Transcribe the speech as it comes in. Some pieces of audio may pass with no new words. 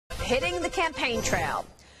hitting the campaign trail.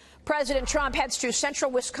 President Trump heads to central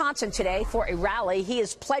Wisconsin today for a rally. He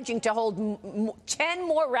is pledging to hold 10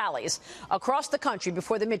 more rallies across the country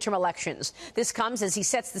before the midterm elections. This comes as he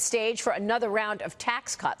sets the stage for another round of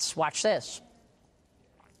tax cuts. Watch this.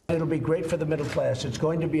 It'll be great for the middle class. It's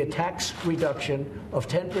going to be a tax reduction of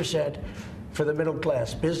 10% for the middle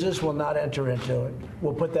class. Business will not enter into it.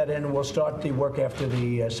 We'll put that in and we'll start the work after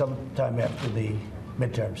sometime after the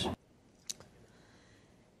midterms.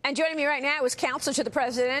 And joining me right now is Counselor to the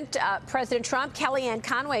President, President Trump, Kellyanne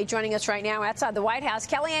Conway, joining us right now outside the White House.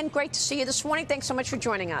 Kellyanne, great to see you this morning. Thanks so much for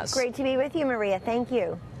joining us. Great to be with you, Maria. Thank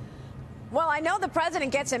you. Well, I know the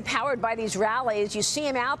president gets empowered by these rallies. You see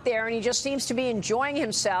him out there, and he just seems to be enjoying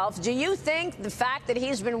himself. Do you think the fact that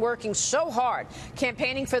he's been working so hard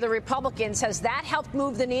campaigning for the Republicans, has that helped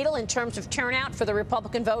move the needle in terms of turnout for the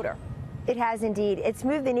Republican voter? It has indeed. It's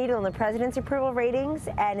moved the needle in the president's approval ratings,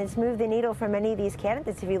 and it's moved the needle for many of these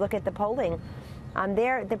candidates. If you look at the polling,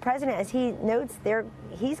 the president, as he notes,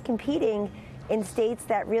 he's competing in states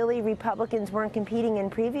that really Republicans weren't competing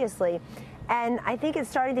in previously. And I think it's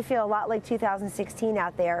starting to feel a lot like 2016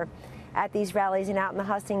 out there at these rallies and out in the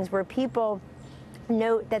hustings, where people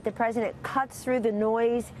note that the president cuts through the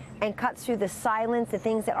noise and cuts through the silence, the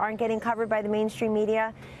things that aren't getting covered by the mainstream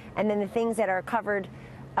media, and then the things that are covered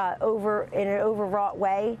in an overwrought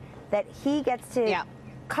way, that he gets to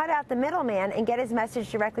cut out the middleman and get his message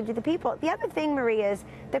directly to the people. The other thing, Maria, is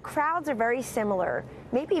the crowds are very similar,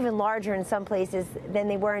 maybe even larger in some places than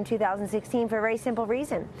they were in 2016, for a very simple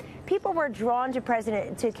reason. People were drawn to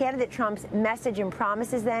candidate Trump's message and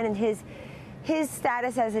promises then, and his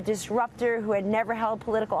status as a disruptor who had never held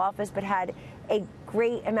political office but had a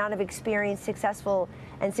great amount of experience, success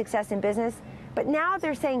in business. But now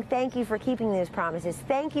they're saying thank you for keeping those promises.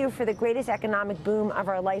 Thank you for the greatest economic boom of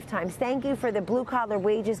our lifetimes. Thank you for the blue-collar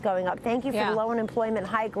wages going up. Thank you for the low unemployment,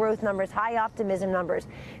 high growth numbers, high optimism numbers.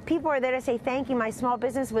 People are there to say thank you. My small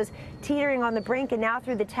business was teetering on the brink, and now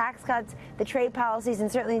through the tax cuts, the trade policies, and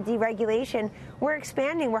certainly deregulation, we're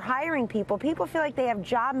expanding. We're hiring people. People feel like they have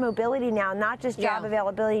job mobility now, not just job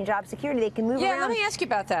availability and job security. They can move around. Yeah, let me ask you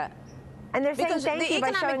about that. And they're saying thank you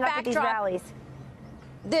by showing up at these rallies.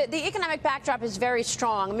 The economic backdrop is very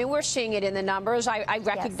strong. I mean, we're seeing it in the numbers. I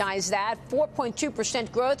recognize that.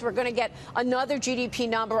 4.2% growth. We're going to get another GDP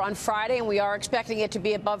number on Friday, and we are expecting it to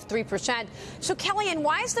be above 3%. So, Kellyanne,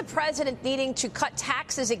 why is the president needing to cut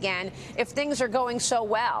taxes again if things are going so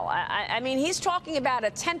well? I mean, he's talking about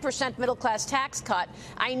a 10% middle-class tax cut.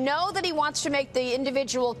 I know that he wants to make the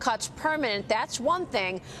individual cuts permanent. That's one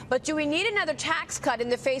thing. But do we need another tax cut in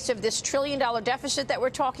the face of this trillion-dollar deficit that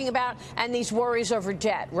we're talking about and these worries over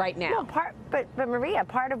debt right now? No, but Maria,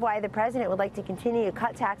 part of why the president would like to continue to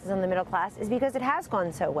cut taxes on the middle class is because it has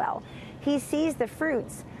gone so well. He sees the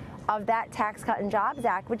fruits of that Tax Cut and Jobs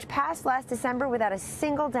Act, which passed last December without a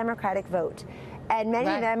single Democratic vote. And many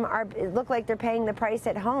of them look like they're paying the price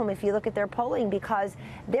at home if you look at their polling, because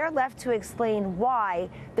they're left to explain why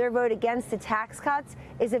their vote against the tax cuts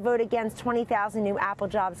is a vote against 20,000 new Apple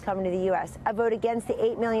jobs coming to the U.S., a vote against the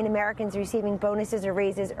 8 million Americans receiving bonuses or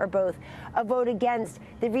raises or both, a vote against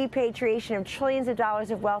the repatriation of trillions of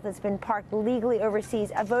dollars of wealth that's been parked legally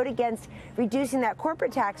overseas, a vote against reducing that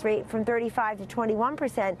corporate tax rate from 35 to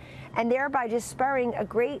 21%, and thereby just spurring a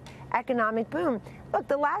great economic boom. Look,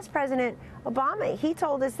 the last president, Obama, he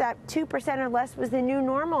told us that 2% or less was the new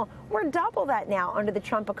normal. We're double that now under the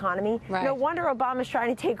Trump economy. Right. No wonder Obama's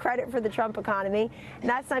trying to take credit for the Trump economy, and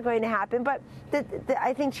that's not going to happen. But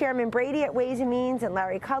I think Chairman Brady at Ways and Means and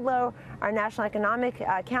Larry Kudlow, our National Economic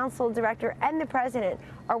Council director, and the president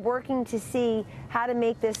are working to see how to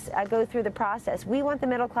make this go through the process. We want the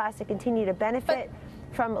middle class to continue to benefit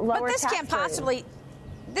from lower tax rates.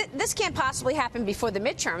 This can't possibly happen before the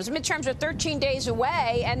midterms. The midterms are 13 days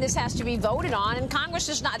away, and this has to be voted on, and Congress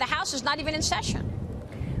is not, the House is not even in session.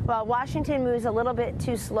 Well, Washington moves a little bit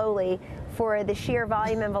too slowly for the sheer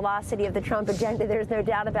volume and velocity of the Trump agenda. There's no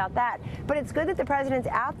doubt about that. But it's good that the president's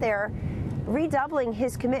out there redoubling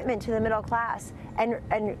his commitment to the middle class and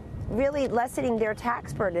really lessening their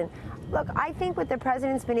tax burden. Look, I think what the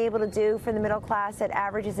president's been able to do for the middle class that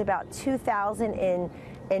averages about $2,000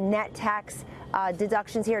 in net tax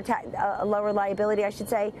deductions here, a lower liability, I should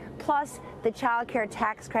say, plus the child care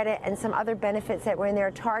tax credit and some other benefits that were in there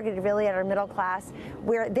targeted really at our middle class,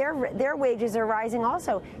 where their wages are rising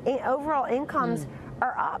also. Overall incomes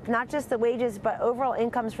are up, not just the wages, but overall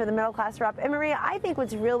incomes for the middle class are up. And Maria, I think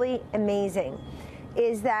what's really amazing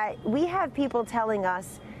is that we have people telling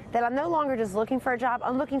us that I'm no longer just looking for a job,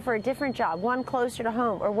 I'm looking for a different job, one closer to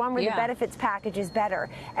home, or one where the benefits package is better.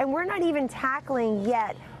 And we're not even tackling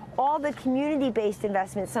yet all the community-based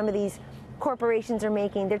investments some of these corporations are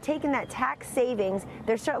making. They're taking that tax savings.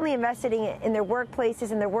 They're certainly investing it in their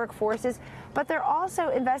workplaces and their workforces, but they're also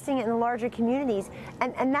investing it in the larger communities.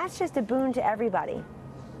 And that's just a boon to everybody.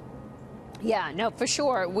 Yeah, no, for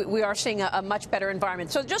sure. We are seeing a much better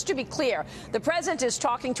environment. So just to be clear, the president is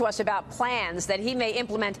talking to us about plans that he may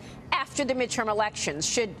implement after the midterm elections,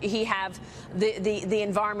 should he have the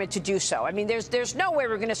environment to do so. I mean, there's no way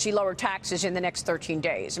we're going to see lower taxes in the next 13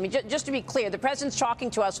 days. I mean, just to be clear, the president's talking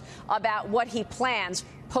to us about what he plans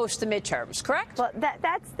post the midterms, correct? Well,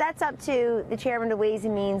 that's up to the chairman of Ways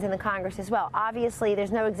and Means and the Congress as well. Obviously,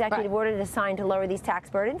 there's no executive order to sign to lower these tax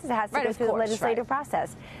burdens. It has to go through the legislative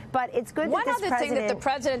process. But it's good that this president... One other thing that the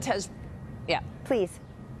president has... Yeah. Please.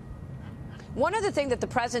 One other thing that the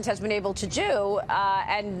president has been able to do,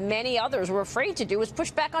 and many others were afraid to do, is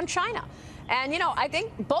push back on China. And, you know, I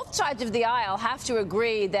think both sides of the aisle have to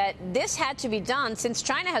agree that this had to be done since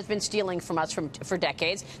China has been stealing from us for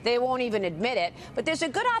decades. They won't even admit it. But there's a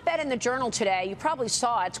good op-ed in the Journal today. You probably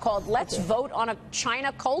saw it. It's called Let's Vote on a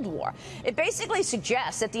China Cold War. It basically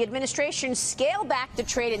suggests that the administration scale back the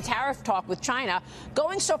trade and tariff talk with China,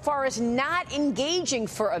 going so far as not engaging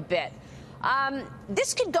for a bit.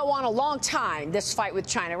 This could go on a long time, this fight with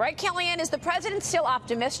China, right, Kellyanne? Is the president still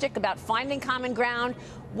optimistic about finding common ground?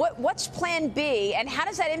 What's Plan B, and how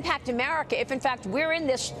does that impact America if, in fact, we're in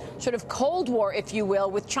this sort of Cold War, if you will,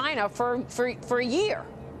 with China for a year?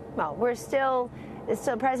 Well,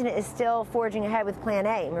 the president is still forging ahead with Plan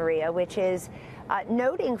A, Maria, which is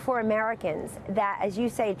noting for Americans that, as you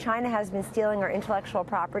say, China has been stealing our intellectual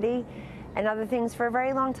property and other things for a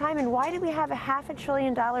very long time. And why do we have a $500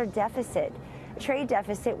 billion deficit, trade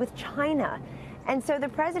deficit with China? And so the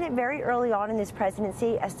president very early on in this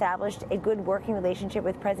presidency established a good working relationship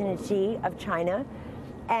with President Xi of China.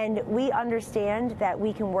 And we understand that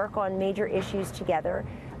we can work on major issues together.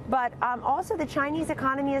 But also the Chinese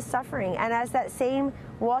economy is suffering. And as that same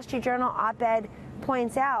Wall Street Journal op-ed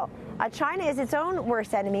points out, China is its own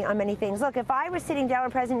worst enemy on many things. Look, if I was sitting down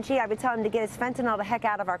with President Xi, I would tell him to get his fentanyl the heck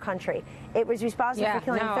out of our country. It was responsible for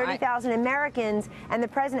killing 30,000 Americans, and the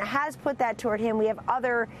president has put that toward him. We have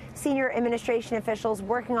other senior administration officials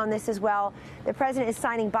working on this as well. The president is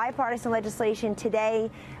signing bipartisan legislation today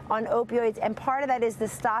on opioids, and part of that is the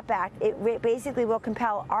STOP Act. It basically will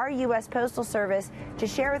compel our U.S. Postal Service to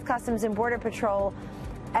share with Customs and Border Patrol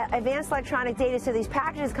advanced electronic data, so these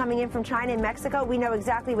packages coming in from China and Mexico, we know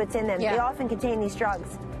exactly what's in them. They often contain these drugs.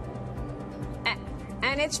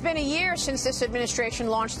 And it's been a year since this administration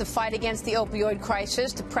launched the fight against the opioid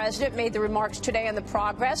crisis. The president made the remarks today on the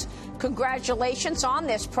progress. Congratulations on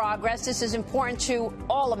this progress. This is important to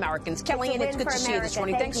all Americans. Kellyanne, it's good to see you this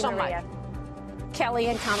morning. Thanks so much.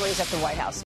 Kellyanne Conway is at the White House.